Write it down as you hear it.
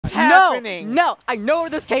happening? No, I know where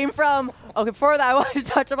this came from. Okay, before that, I wanted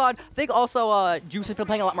to touch upon, I think also Juice has been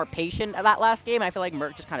playing a lot more patient at that last game. I feel like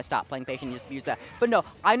Merc just kind of stopped playing patient and just used that. But no,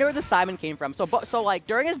 I know where the Simon came from. So like,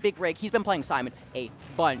 during his big break, he's been playing Simon a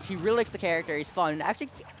bunch. He really likes the character. He's fun. Actually,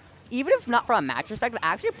 even if not from a match perspective,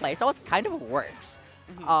 actually playstyle kind of works.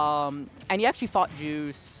 And he actually fought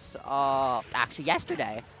Juice actually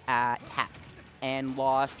yesterday at TAP and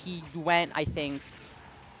lost. He went, I think,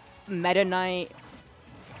 Meta Knight,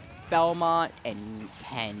 Belmont, and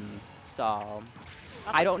Ken. So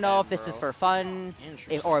I don't know if this is for fun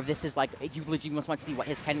or if this is like you legitimately want to see what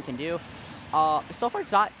his Ken can do. So far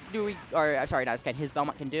it's not doing, or sorry, not his Ken, his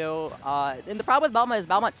Belmont can do. And the problem with Belmont is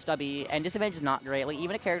Belmont's stubby, and disadvantage is not great. Like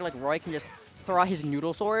even a character like Roy can just throw out his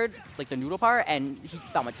noodle sword, like the noodle part, and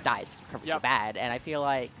Belmont dies so bad. And I feel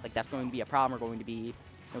like that's going to be a problem we're going to be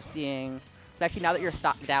seeing. Especially now that you're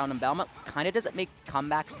stopped down in Belmont, kind of doesn't make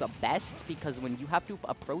comebacks the best, because when you have to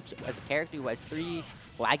approach as a character who has 3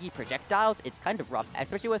 laggy projectiles, it's kind of rough,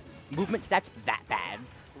 especially with movement stats that bad.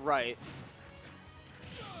 Right.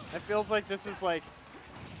 It feels like this is like,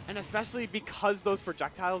 and especially because those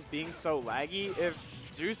projectiles being so laggy, if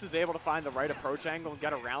Juice is able to find the right approach angle and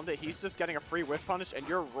get around it, he's just getting a free whiff punish, and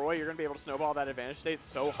you're Roy, you're going to be able to snowball that advantage state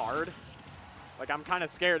so hard. Like, I'm kind of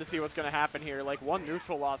scared to see what's going to happen here. Like, one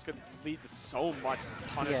neutral loss could lead to so much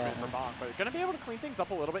punishment for BONK, but going to be able to clean things up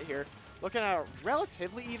a little bit here. Looking at a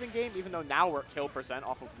relatively even game, even though now we're at kill percent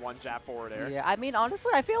off of 1 jab forward air. Yeah, I mean,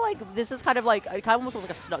 honestly, I feel like this is kind of like, it kind of almost looks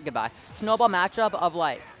like a snowball matchup of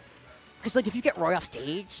like, because like if you get Roy off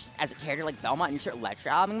stage as a character like Belmont and you start ledge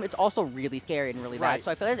jabbing, it's also really scary and really bad. So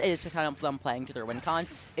I feel like it's just kind of them playing to their win con.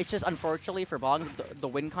 It's just unfortunately for BONK, the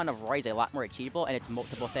win con of Roy is a lot more achievable, and it's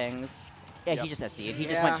multiple things. Yeah, he just SC'd. He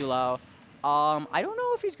just went too low. I don't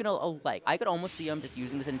know if he's gonna like. I could almost see him just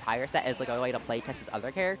using this entire set as like a way to play test his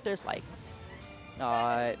other characters, like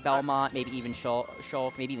Belmont, maybe even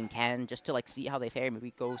Shulk, maybe even Ken, just to like see how they fare.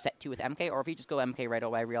 Maybe go set 2 with MK, or if he just go MK right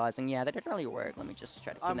away, realizing that didn't really work. Let me just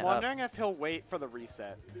try to clean that up. I'm wondering if he'll wait for the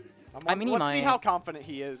reset. I mean, let's see how confident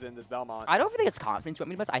he is in this Belmont. I don't think it's confidence.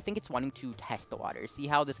 I think it's wanting to test the waters, see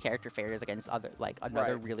how this character fares against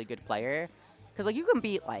another really good player, because like you can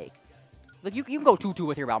beat like you can go 2-2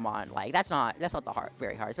 with your Belmont. Like that's not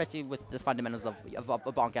very hard, especially with the fundamentals of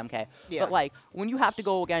BONK MK. Yeah. But like when you have to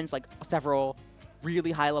go against like several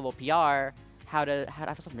really high level PR, how I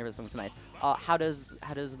feel so nervous. This one's nice. How does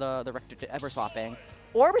the Rector ever swapping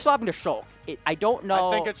to Shulk? I don't know.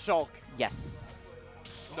 I think it's Shulk. Yes.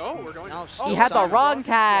 No, we're going. He had the wrong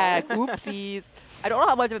tag. Oopsies. I don't know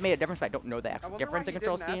how much of it made a difference, but I don't know the actual difference in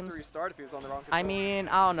control schemes. Restart if he was on the wrong control. I mean,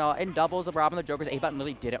 I don't know. In doubles, the problem with the Joker's A button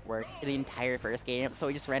really didn't work in the entire first game, so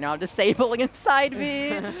he just ran around disabling inside me,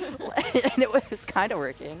 and it was kind of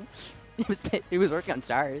working. He was working on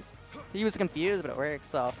stars. He was confused, but it works.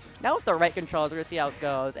 So now with the right controls, we're gonna see how it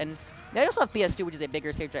goes. And they also have PS2, which is a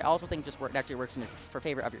bigger stage. I also think actually works for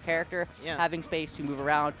favor of your character. Yeah. Having space to move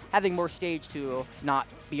around, having more stage to not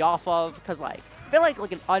be off of, because like I feel like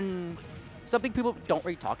something people don't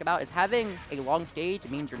really talk about is having a long stage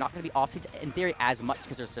means you're not going to be off stage in theory as much,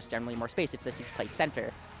 because there's just generally more space if you play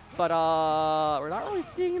center. But we're not really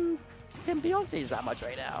seeing Beyonce's that much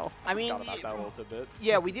right now. I mean, about that a little bit.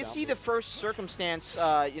 Yeah, we did see the first circumstance,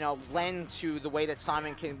 lend to the way that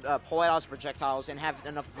Simon can pull out his projectiles and have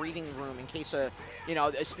enough breathing room in case a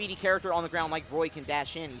speedy character on the ground like Roy can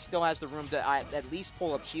dash in. He still has the room to at least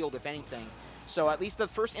pull up shield, if anything. So at least the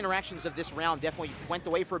first interactions of this round definitely went the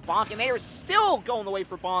way for BONK, and they are still going the way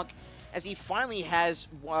for BONK as he finally has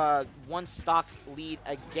 1 stock lead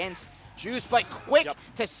against Juice, but quick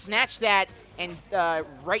to snatch that and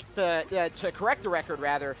to correct the record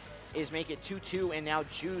rather is make it 2-2, and now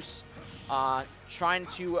Juice trying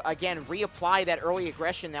to again reapply that early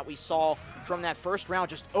aggression that we saw from that first round.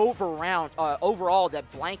 Just overall that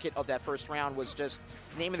blanket of that first round was just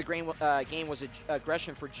name of the game was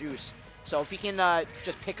aggression for Juice. So if he can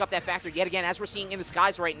just pick up that factor yet again, as we're seeing in the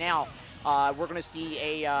skies right now, we're going to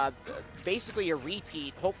see basically a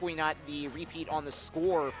repeat. Hopefully not the repeat on the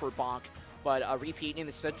score for BONK, but a repeat in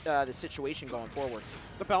the situation going forward.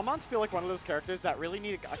 The Belmonts feel like one of those characters that really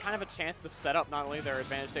need a kind of a chance to set up not only their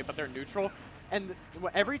advantage state, but their neutral. And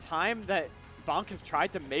every time that BONK has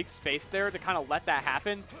tried to make space there to kind of let that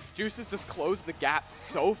happen, Juice has just closed the gap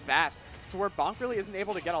so fast to where BONK really isn't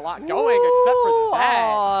able to get a lot going except for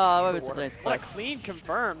that. But a clean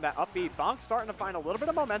confirm that upbeat. BONK's starting to find a little bit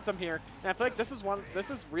of momentum here, and I feel like this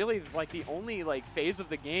is really like the only like phase of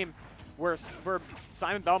the game where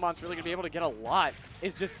Simon Belmont's really gonna be able to get a lot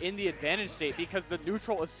is just in the advantage state, because the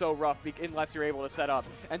neutral is so rough unless you're able to set up,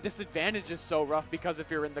 and disadvantage is so rough because if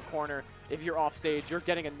you're in the corner, if you're off stage, you're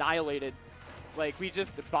getting annihilated. Like,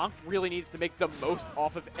 BONK really needs to make the most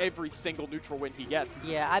off of every single neutral win he gets.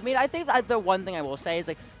 Yeah, I mean, I think that the one thing I will say is,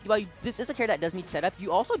 like, while this is a character that does need setup,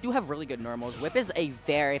 you also do have really good normals. Whip is a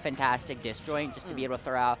very fantastic disjoint just to be able to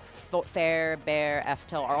throw out. Fair, Bair,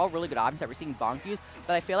 F-Tail are all really good options that we're seeing BONK use,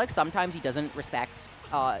 but I feel like sometimes he doesn't respect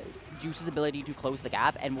Juice's ability to close the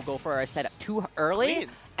gap and will go for a setup too early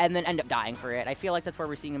and then end up dying for it. I feel like that's where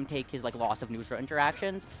we're seeing him take his loss of neutral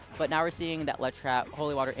interactions, but now we're seeing that Ledge Trap,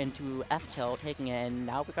 Holy Water into F-Tilt, taking it, and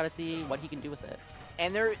now we've got to see what he can do with it.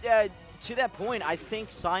 And there, to that point, I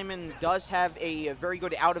think Simon does have a very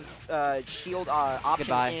good out of shield option.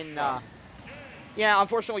 Goodbye. In. Yeah,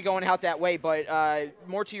 unfortunately going out that way, but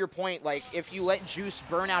more to your point, like if you let Juice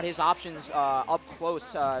burn out his options up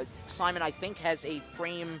close, Simon I think has a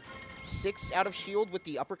frame 6 out of shield with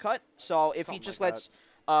the uppercut. So if he just lets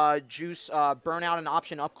Juice burn out an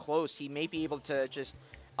option up close, he may be able to just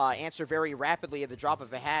answer very rapidly at the drop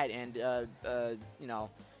of a hat, and you know,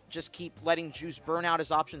 just keep letting Juice burn out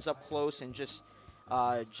his options up close, and just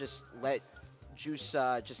let Juice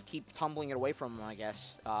just keep tumbling it away from him, I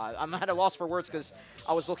guess. I'm at a loss for words because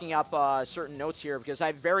I was looking up certain notes here, because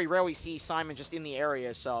I very rarely see Simon just in the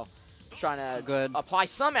area, so trying to apply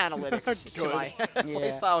some analytics to my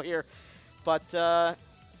playstyle here. But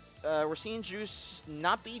we're seeing Juice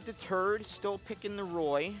not be deterred, still picking the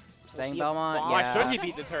Roy. Staying Belmont, Why should he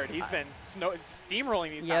be deterred? He's been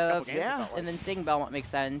steamrolling these past couple games. Yeah, and then staying Belmont makes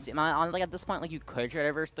sense. Honestly, at this point, like, you could try to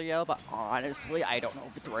reverse 3-0, but honestly, I don't know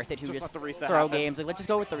if it's worth it to just throw games. Like, let's just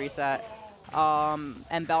go with the reset.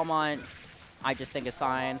 And Belmont, I just think is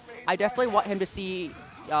fine. I definitely want him to see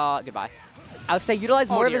goodbye. I would say utilize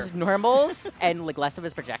more of his normals and like less of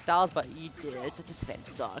his projectiles, but this fan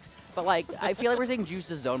sucks. But like, I feel like we're seeing Juice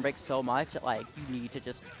zone break so much that like you need to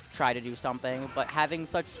just try to do something. But having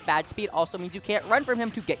such bad speed also means you can't run from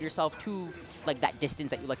him to get yourself to like that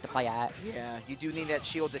distance that you like to play at. Yeah, you do need that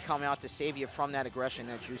shield to come out to save you from that aggression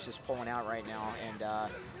that Juice is pulling out right now. And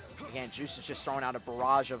again, Juice is just throwing out a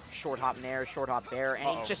barrage of short hop Nair, short hop Bair,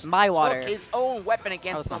 and he just took his own weapon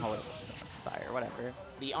against them. Sorry, or whatever.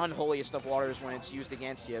 The unholiest of waters when it's used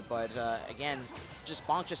against you, but again, just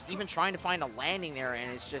BONK just even trying to find a landing there,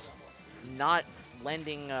 and it's just not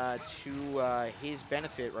lending to his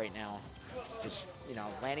benefit right now. Just, you know,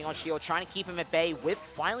 landing on shield, trying to keep him at bay. Whip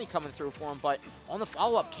finally coming through for him, but on the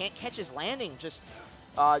follow-up, can't catch his landing. Just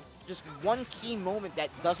one key moment that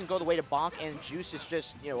doesn't go the way to BONK, and Juice is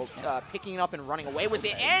just, you know, picking it up and running away with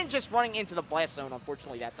it, and just running into the blast zone,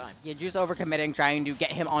 unfortunately, that time. Yeah, Juice overcommitting, trying to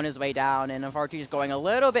get him on his way down, and unfortunately just going a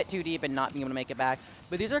little bit too deep and not being able to make it back.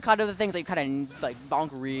 But these are kind of the things that you kind of, like,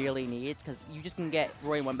 BONK really needs, because you just can get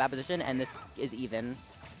Roy in one bad position, and this is even.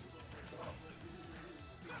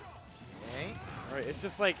 Okay. Right, it's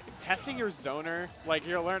just like testing your zoner. Like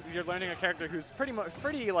you're learning a character who's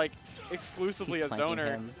pretty like exclusively a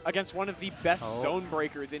zoner against one of the best zone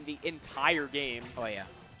breakers in the entire game. Oh yeah.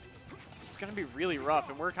 It's gonna be really rough,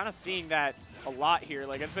 and we're kind of seeing that a lot here.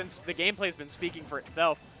 Like the gameplay's been speaking for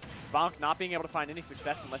itself. BONK not being able to find any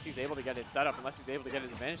success unless he's able to get his setup, unless he's able to get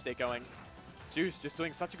his advantage state going. Juice just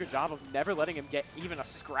doing such a good job of never letting him get even a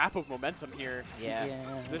scrap of momentum here. Yeah.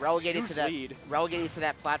 Relegated to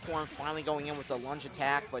that platform, finally going in with the lunge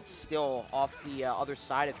attack, but still off the other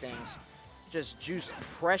side of things. Just Juice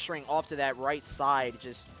pressuring off to that right side.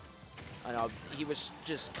 Just, I don't know, he was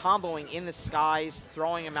just comboing in the skies,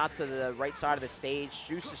 throwing him out to the right side of the stage.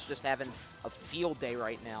 Juice is just having a field day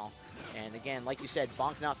right now. And again, like you said,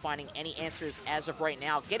 BONK not finding any answers as of right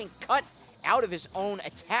now, getting cut out of his own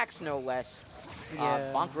attacks, no less.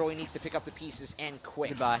 BONK really needs to pick up the pieces and quick.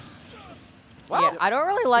 Goodbye. Well, yeah, I don't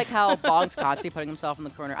really like how BONK's constantly putting himself in the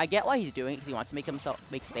corner. I get why he's doing it, because he wants to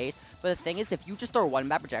make space. But the thing is, if you just throw one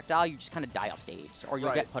bad projectile, you just kind of die off stage, or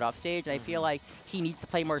you'll get put off stage. And I feel like he needs to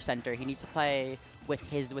play more center. He needs to play with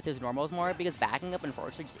his normals more, because backing up,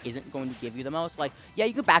 unfortunately, just isn't going to give you the most. Like, yeah,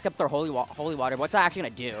 you could back up through holy water. What's that actually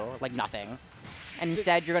going to do? Like, nothing. And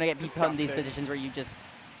instead, you're going to get put in these positions where you just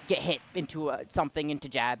get hit into something, into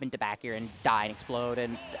jab, into back here, and die and explode.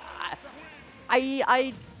 And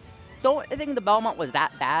I don't think the Belmont was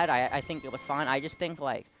that bad. I think it was fine. I just think,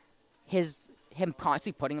 like, him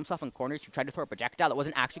constantly putting himself in corners to try to throw a projectile that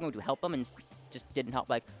wasn't actually going to help him and just didn't help.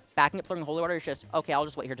 Like, backing up, throwing holy water is just, okay, I'll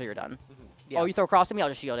just wait here till you're done. Oh, you throw across to me, I'll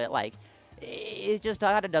just shield it. Like, it just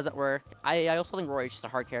kind of doesn't work. I also think Roy is just a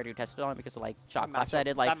hard character to test it on, because, like Shotclass said,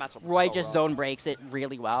 it, like, Roy just zone breaks it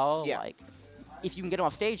really well. Yeah. Like, if you can get him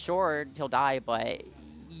off stage, sure, he'll die, but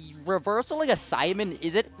reversaling a Simon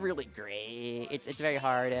isn't really great. It's very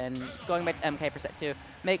hard, and going back to MK for set 2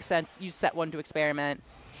 makes sense. Use set 1 to experiment.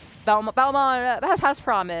 Belmont has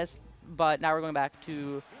promise, but now we're going back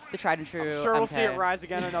to The tried and true. I'm sure we'll MK. see it rise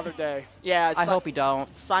again another day. Yeah, I hope he don't.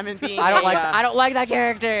 Simon being I don't a, like that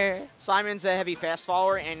character. Simon's a heavy fast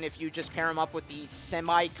follower, and if you just pair him up with the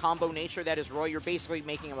semi-combo nature that is Roy, you're basically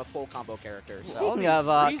making him a full combo character. So. Speaking of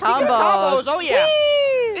combos, oh yeah,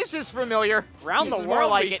 Whee! this is familiar. Round This the is more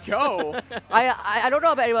world like we it. go. I don't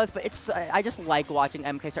know about anyone else, but it's I just like watching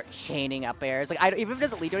MK start chaining up airs. Like even if it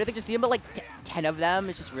doesn't lead to anything, just see him, but like 10 of them,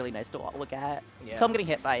 it's just really nice to look at. Yeah. So I'm getting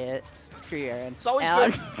hit by it. Screw you, Aaron. It's always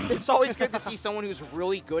good. It's always good to see someone who's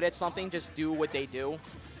really good at something just do what they do,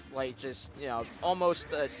 like just almost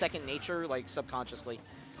second nature, like subconsciously.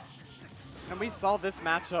 And we saw this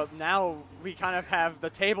matchup. Now we kind of have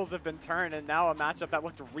the tables have been turned, and now a matchup that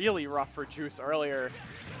looked really rough for Juice earlier.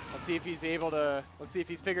 Let's see if he's able to. Let's see if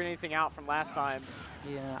he's figured anything out from last time.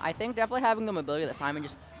 Yeah, I think definitely having the mobility that Simon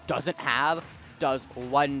just doesn't have does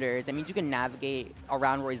wonders. It means you can navigate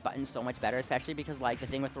around Roy's buttons so much better, especially because like the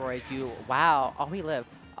thing with Roy is he live.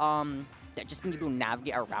 That just being able to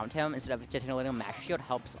navigate around him instead of just letting him max shield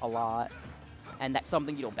helps a lot. And that's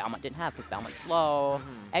something Balmont didn't have because Balmont's slow.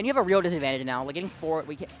 And you have a real disadvantage now. Like getting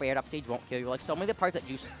get fared off stage won't kill you. Like so many of the parts that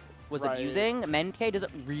Juice was abusing, Menke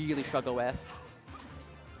doesn't really struggle with.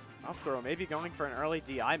 Up throw, maybe going for an early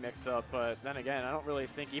DI mix-up, but then again, I don't really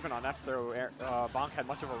think even on F throw, BONK had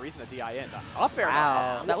much of a reason to DI in. Up air,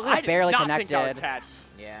 wow, that was I like barely did not connected. think that would catch.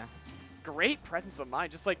 Yeah. Great presence of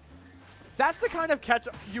mind. Just like, that's the kind of catch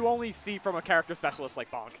you only see from a character specialist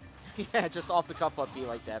like BONK. Yeah, just off the cuff up B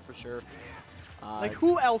like that for sure. Like,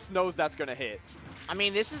 who else knows that's going to hit? I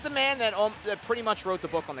mean, this is the man that pretty much wrote the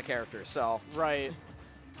book on the character, so. Right.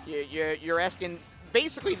 You're asking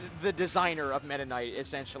basically the designer of Meta Knight,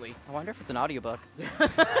 essentially. I wonder if it's an audiobook.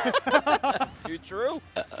 Too true.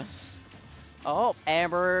 Oh,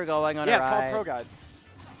 Amber going on a ride. Yeah, it's called Pro Guides.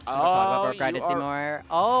 Oh, more.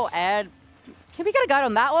 Oh, and can we get a guide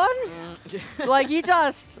on that one? Like he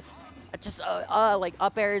just like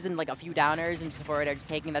up airs and like a few downers and just forward air, just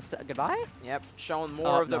taking that goodbye. Yep, showing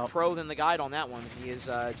more of the pro than the guide on that one. He is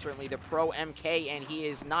certainly the pro MK, and he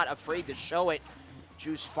is not afraid to show it.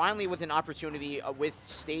 Juice finally with an opportunity with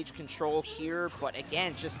stage control here, but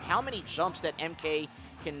again, just how many jumps that MK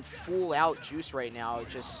can fool out Juice right now.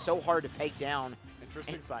 Just so hard to peg down.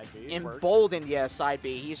 Interesting side B. Emboldened, yeah, side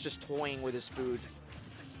B. He's just toying with his food.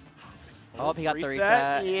 Oh, he got the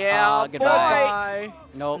reset. Yeah, goodbye. Boy.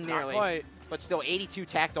 Nope. Nearly. Not quite. But still, 82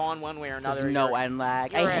 tacked on one way or another. There's no end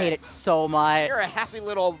lag. I hate it so much. You're a happy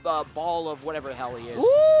little ball of whatever the hell he is. Ooh.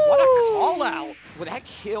 What a call out. Would that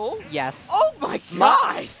kill? Yes. Oh my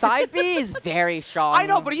god. Side B is very strong. I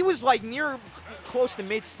know, but he was like close to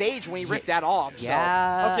mid stage when he ripped that off.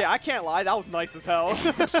 Yeah. So. Okay, I can't lie. That was nice as hell.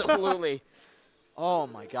 Absolutely. Oh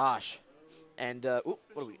my gosh. And what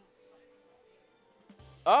are we?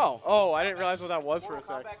 Oh, I didn't realize what that was for a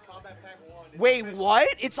sec. Wait, what?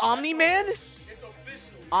 It's Omni-Man? It's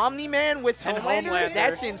official. Omni-Man with And Homelander? Homelander.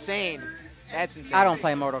 That's insane. That's insane. I don't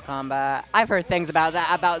play Mortal Kombat. I've heard things about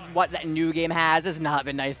that, about what that new game has. It's not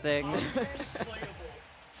been nice things. With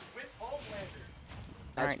Homelander.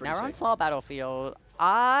 Alright, now we're on Small Battlefield.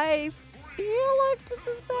 I feel like this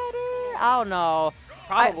is better. I don't know.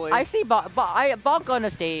 Probably. I see BONK on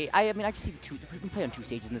a stage. I mean, I just see we play on 2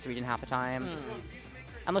 stages in this region half the time.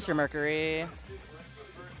 Unless you're Mercury.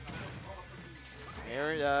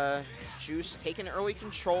 There, Juice taking early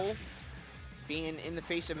control, being in the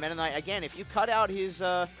face of Meta Knight. Again, if you cut out his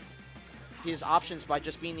options by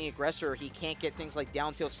just being the aggressor, he can't get things like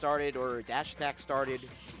down tilt started or dash attack started.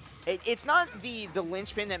 It's not the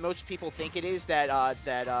linchpin that most people think it is that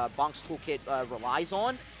BONK's toolkit relies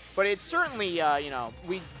on, but it's certainly,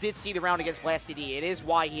 we did see the round against BlastDD. It is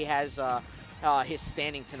why he has his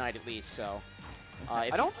standing tonight at least, so.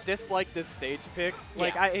 I don't dislike this stage pick.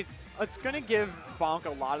 Like, Yeah. it's going to give BONK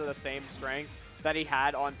a lot of the same strengths that he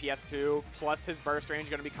had on PS2, plus his burst range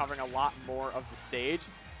going to be covering a lot more of the stage.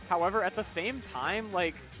 However, at the same time,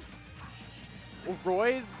 like,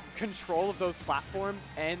 Roy's control of those platforms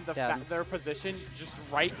and the fact their position just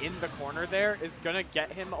right in the corner there is going to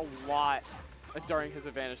get him a lot during his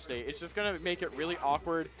advantage state. It's just going to make it really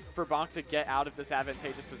awkward for BONK to get out of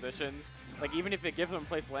disadvantageous positions. Like, even if it gives him a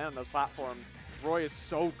place to land on those platforms, Roy is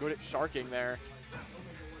so good at sharking there.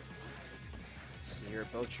 So you're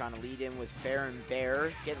both trying to lead in with Fair and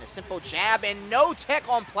Bear, getting a simple jab and no tech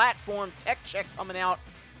on platform. Tech check coming out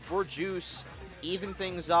for Juice. Even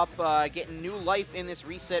things up, getting new life in this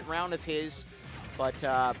reset round of his. But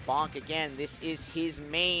BONK, again, this is his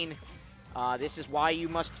main. This is why you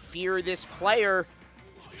must fear this player.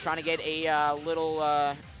 Trying to get a little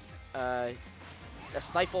The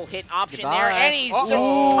stifle hit option Goodbye. there, and he's just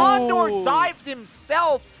Uh-oh. condor dived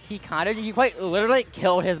himself. He quite literally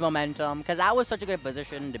killed his momentum because that was such a good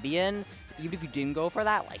position to be in. Even if you didn't go for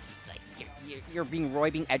that, like you're being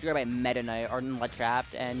edge guarded by Meta Knight or ledge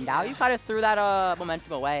trapped, and now you kind of threw that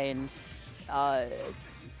momentum away, and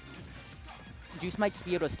Juice might just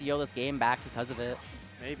be able to steal this game back because of it.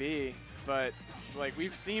 Maybe, but like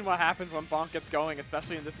we've seen what happens when BONK gets going,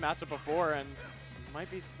 especially in this matchup before, and might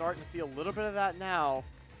be starting to see a little bit of that now.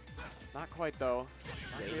 Not quite though.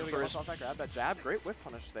 Not really gonna off that grab, that jab, great whip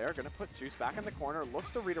punish there. Gonna put Juice back in the corner, looks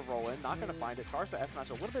to read a roll in, not gonna find it. Charge the S smash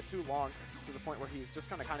a little bit too long to the point where he's just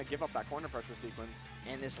gonna kind of give up that corner pressure sequence.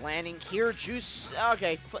 And this landing here, Juice,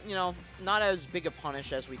 okay, you know, not as big a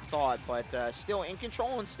punish as we thought, but still in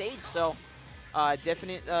control on stage, so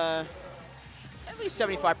definite, at least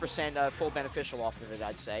 75% full beneficial off of it,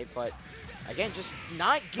 I'd say. But again, just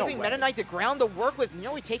not giving Meta Knight the ground to work with,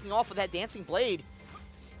 nearly taking off with that Dancing Blade.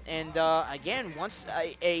 And again, once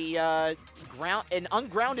an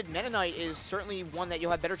ungrounded Meta Knight is certainly one that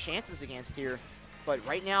you'll have better chances against here. But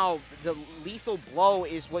right now, the lethal blow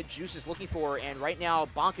is what Juice is looking for, and right now,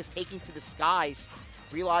 BONK is taking to the skies,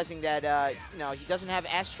 realizing that you know, he doesn't have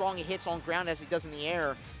as strong a hits on ground as he does in the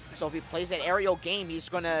air. So if he plays that aerial game, he's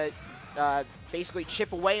going to basically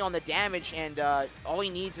chip away on the damage, and all he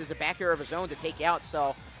needs is a back air of his own to take out.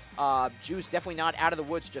 So Juice definitely not out of the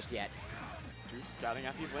woods just yet. Juice scouting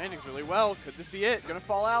at these landings really well. Could this be it? Gonna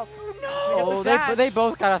fall out? Oh, they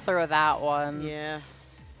both got to throw that one. Yeah.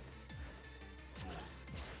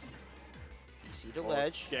 You see the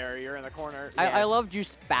ledge. Scary, you're in the corner. I love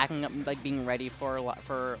Juice backing up, like being ready for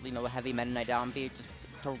you know, the heavy Meta Knight down beat, just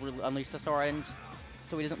to really unleash the sword and just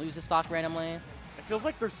so he doesn't lose his stock randomly. It feels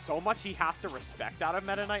like there's so much he has to respect out of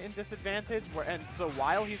Meta Knight in disadvantage, and so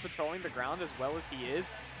while he's patrolling the ground as well as he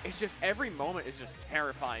is, it's just every moment is just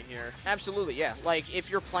terrifying here. Absolutely, yeah. Like, if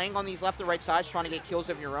you're playing on these left and right sides trying to get kills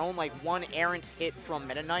of your own, like, one errant hit from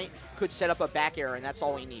Meta Knight could set up a back air, and that's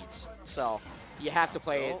all he needs. So, you have to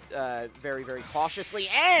play it very, very cautiously.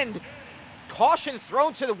 And caution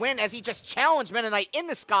thrown to the wind as he just challenged Meta Knight in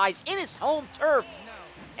the skies, in his home turf.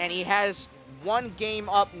 And he has one game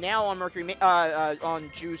up now on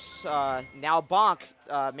on Juice. Now BONK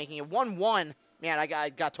making it 1-1. Man, I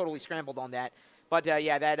got totally scrambled on that. But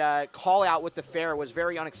yeah, that call out with the fair was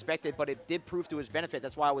very unexpected, but it did prove to his benefit.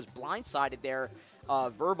 That's why I was blindsided there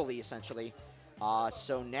verbally, essentially.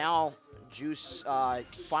 So now Juice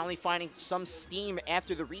finally finding some steam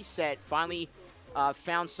after the reset, finally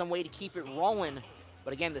found some way to keep it rolling.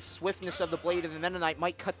 But again, the swiftness of the blade of the Meta Knight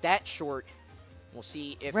might cut that short. We'll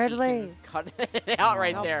see if he can cut it out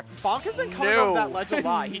right there. BONK has been coming over that ledge a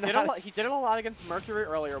lot. He did it a lot against Mercury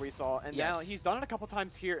earlier, we saw, and now he's done it a couple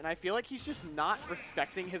times here. And I feel like he's just not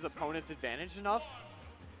respecting his opponent's advantage enough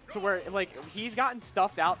to where, like, he's gotten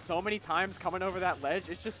stuffed out so many times coming over that ledge.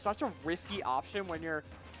 It's just such a risky option when you're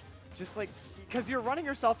just like, because you're running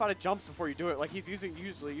yourself out of jumps before you do it. Like, he's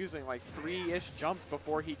usually using like 3-ish jumps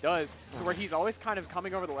before he does, to where he's always kind of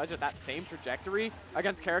coming over the ledge at that same trajectory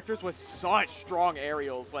against characters with such strong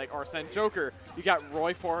aerials like Arsene Joker. You got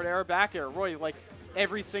Roy forward air, back air. Roy, like,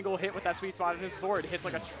 every single hit with that sweet spot in his sword hits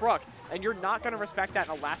like a truck, and you're not going to respect that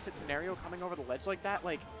in a last hit scenario coming over the ledge like that.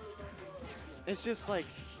 Like, it's just like,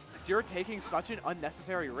 you're taking such an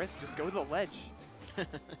unnecessary risk. Just go to the ledge.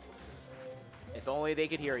 If only they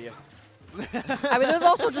could hear you. I mean, there's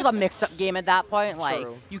also just a mix-up game at that point. Like,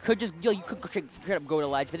 True. you could just, you could straight up go to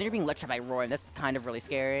ledge, but then you're being ledge trapped by Roy, and that's kind of really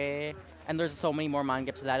scary. And there's so many more mind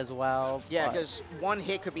gaps to that as well. Yeah, because one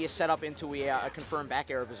hit could be a setup into a confirmed back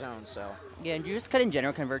air of his own, so. Yeah, and you just could in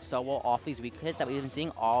general convert so well off these weak hits that we've been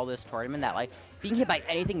seeing all this tournament that, like, being hit by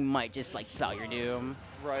anything might just, like, spell your doom.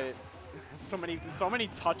 Right. So many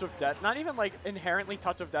touch of death. Not even like inherently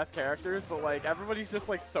touch of death characters, but like everybody's just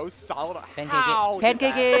like so solid.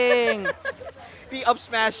 Pancaking! The up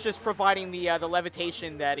smash just providing the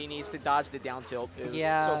levitation that he needs to dodge the down tilt. It was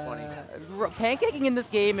so funny. Pancaking in this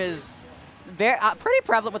game is very pretty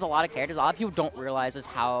prevalent with a lot of characters. A lot of people don't realize is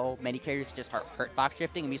how many characters just hurt box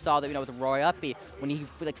shifting. And we saw that, you know, with Roy Uppy, when he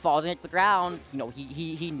like falls into the ground, you know,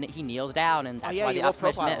 he kneels down, and that's why the up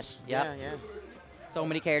smash missed. Yeah, yeah. So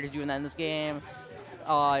many characters doing that in this game.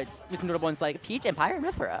 With notable ones like Peach and Pirate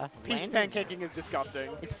Mithra. Peach pancaking is disgusting.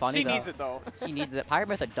 It's funny, She though. needs it, though. She needs it. Pirate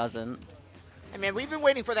Mithra doesn't. Hey, man, we've been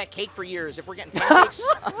waiting for that cake for years. If we're getting pancakes,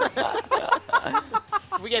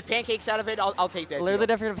 if we get pancakes out of it, I'll take that. Literally the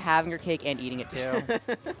difference of having your cake and eating it, too.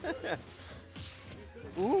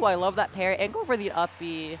 Ooh, I love that pair. And go for the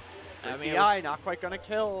uppy. I mean, DI, not quite going to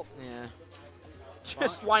kill. Yeah.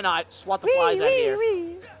 Just why not? Swat the flies out of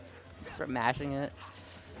here. Start mashing it.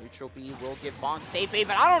 Neutral B will give BONK safe A,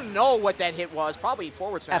 but I don't know what that hit was. Probably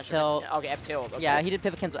forward smash. F-tilt. Okay, F-tilt. Okay. Yeah, he did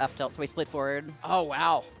pivot cancel F-tilt, so he slid forward. Oh,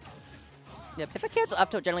 wow. Yeah, pivot cancel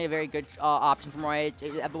F-tilt generally a very good option from Roy. It's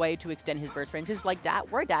a way to extend his burst range. Because like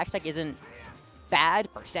that, where dash tech isn't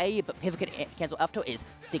bad per se, but pivot cancel F-tilt is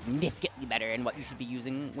significantly better in what you should be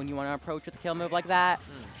using when you want to approach with a kill move like that.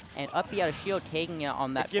 And up B out of shield, taking it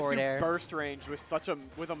on that forward air. It gives you burst range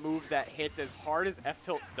with a move that hits as hard as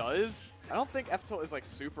F-tilt does. I don't think F-tilt is like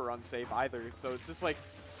super unsafe either, so it's just like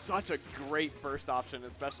such a great burst option,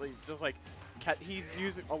 especially just like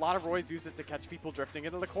a lot of Roys use it to catch people drifting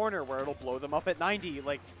into the corner where it'll blow them up at 90.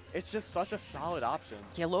 Like, it's just such a solid option.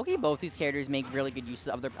 Yeah, Loki, both these characters make really good use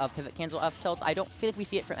of their pivot cancel F-tilts. I don't feel like we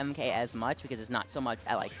see it from MK as much because it's not so much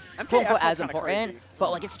like as important,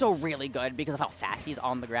 but like it's still really good because of how fast he's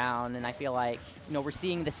on the ground. And I feel like, you know, we're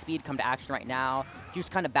seeing the speed come to action right now. Juice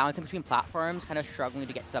kind of bouncing between platforms, kind of struggling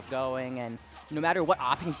to get stuff going, and no matter what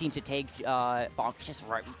option he seems to take, BONK is just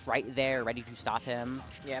right there, ready to stop him.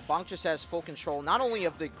 Yeah, BONK just has full control, not only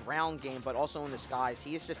of the ground game, but also in the skies.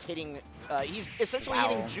 He is just hitting, he's essentially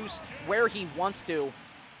hitting Juice where he wants to,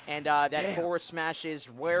 and that forward smash is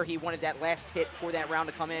where he wanted that last hit for that round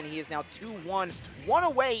to come in. He is now 2-1, one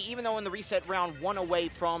away, even though in the reset round, one away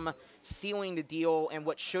from sealing the deal and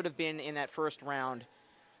what should have been in that first round.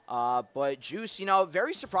 But Juice, you know,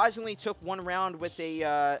 very surprisingly took one round with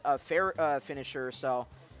a fair finisher. So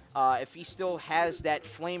if he still has that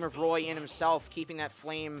flame of Roy in himself, keeping that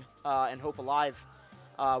flame and hope alive,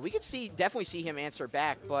 we could definitely see him answer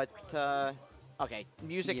back. But okay,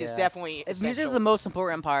 music is definitely essential. Music is the most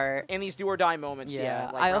important part in these do or die moments. Yeah,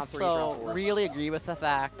 like I round 3s, round also 4s. really agree with the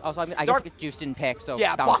fact. Also, I mean, I guess Juice didn't pick, so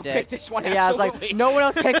yeah, BONK picked this one. Yeah, absolutely. it's like no one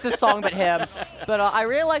else picks this song but him. But I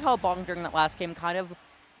really like how BONK during that last game kind of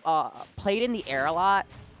played in the air a lot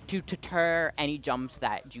to deter any jumps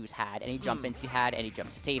that Juice had, any jump ins he had, any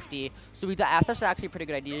jumps to safety. So we thought that's actually a pretty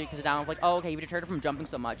good idea because now I was like, oh, okay, you deterred him from jumping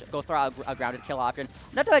so much, go throw out a grounded kill option.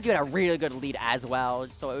 Not that you had a really good lead as well,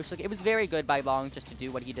 so it was like, it was very good by BONK just to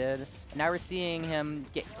do what he did. And now we're seeing him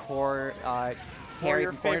get core carried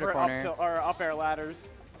from corner to corner. Up air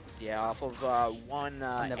ladders. Yeah, off of one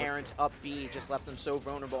errant up B, just left them so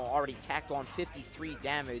vulnerable. Already tacked on 53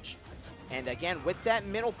 damage. And again, with that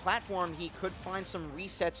middle platform, he could find some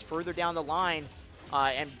resets further down the line.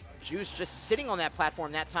 And Juice just sitting on that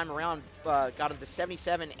platform that time around got him to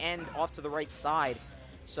 77 and off to the right side.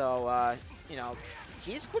 So, you know,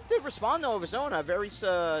 he's quick to respond, though, of his own.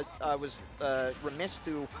 Was remiss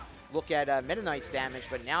to look at Meta Knight's damage,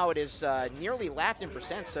 but now it is nearly lapped in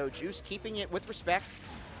percent. So Juice keeping it with respect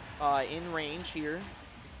in range here.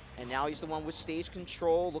 And now he's the one with stage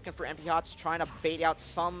control, looking for empty hots, trying to bait out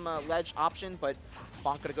some ledge option, but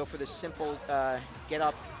BONK gonna go for the simple get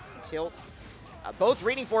up tilt. Both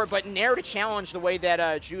reading for it, but Nair to challenge the way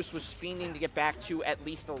that Juice was fiending to get back to at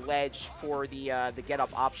least a ledge for the get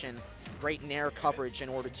up option. Great Nair coverage in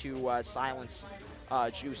order to silence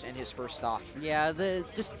Juice in his first stock. Yeah, the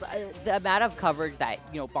amount of coverage that,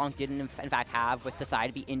 you know, BONK didn't in fact have with the side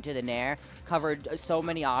to be into the Nair covered so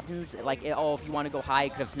many options. Like, oh, if you want to go high, you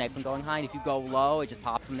could have sniped him going high, and if you go low, it just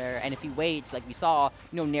pops from there. And if he waits, like we saw,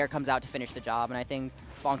 you know, Nair comes out to finish the job. And I think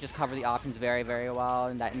BONK just covered the options very, very well,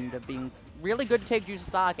 and that ended up being really good to take Juice's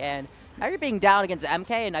stock. And now you're being down against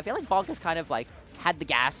MK, and I feel like BONK has kind of like had the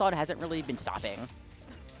gas on, hasn't really been stopping.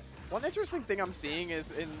 One interesting thing I'm seeing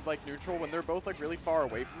is in like neutral, when they're both like really far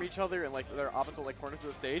away from each other and like they're opposite like corners of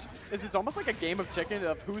the stage, is it's almost like a game of chicken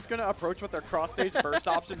of who's gonna approach with their cross stage burst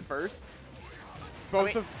option first.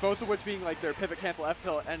 Both of which being like their pivot cancel F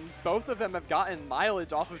tilt, and both of them have gotten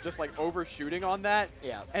mileage off of just like overshooting on that.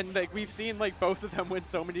 Yeah. And like we've seen like both of them win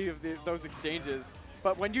so many of those exchanges.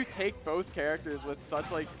 But when you take both characters with such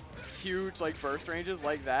like huge like burst ranges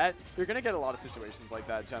like that, you're gonna get a lot of situations like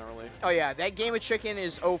that generally. Oh yeah, that game of chicken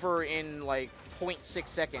is over in like 0.6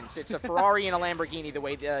 seconds. It's a Ferrari and a Lamborghini the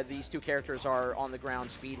way these two characters are on the ground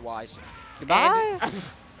speed-wise. Goodbye.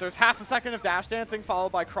 There's half a second of dash dancing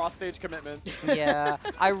followed by cross-stage commitment. Yeah,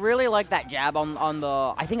 I really like that jab on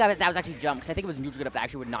the... I think that was actually jump, because I think it was neutral up that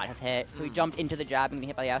actually would not have hit. So he jumped into the jab and got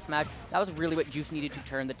hit by the F smash. That was really what Juice needed to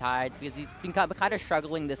turn the tides, because he's been kind of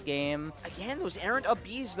struggling this game. Again, those errant up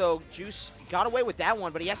Bs, though, Juice got away with that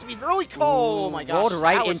one, but he has to be really cold. Oh my gosh. Rolled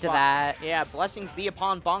right into that. Yeah, blessings be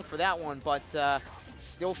upon BONK for that one, but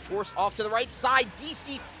still forced off to the right side.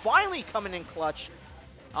 DC finally coming in clutch.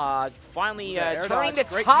 Finally turning the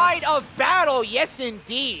tide of battle. Yes,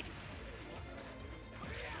 indeed.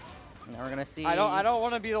 Now we're gonna see. I don't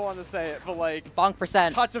want to be the one to say it, but like bonk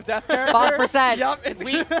percent. touch of death character. Bonk percent. Yep,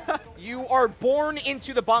 it's You are born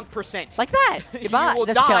into the bonk percent. Like that. Goodbye. You will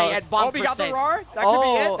This die kills. at bonk Oh, we got the percent. roar? That Oh. could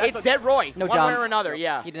be it? That's It's a- Dead Roy. No one jump. way or another,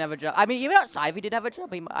 yeah. He didn't have a jump. I mean, even outside, if he didn't have a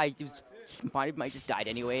jump, he might just died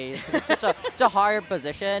anyways. It's such a hard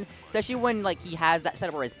position, especially when like he has that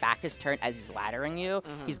setup where his back is turned as he's laddering you.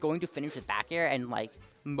 He's going to finish his back air, and like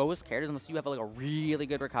most characters, unless you have like a really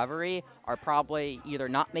good recovery, are probably either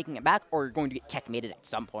not making it back or going to get checkmated at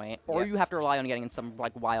some point, or you have to rely on getting in some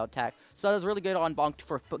like wild tech. So that was really good on Bonk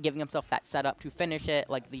for giving himself that setup to finish it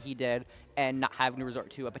like he did, and not having to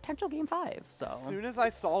resort to a potential game 5. So As soon as I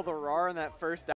saw the roar in that first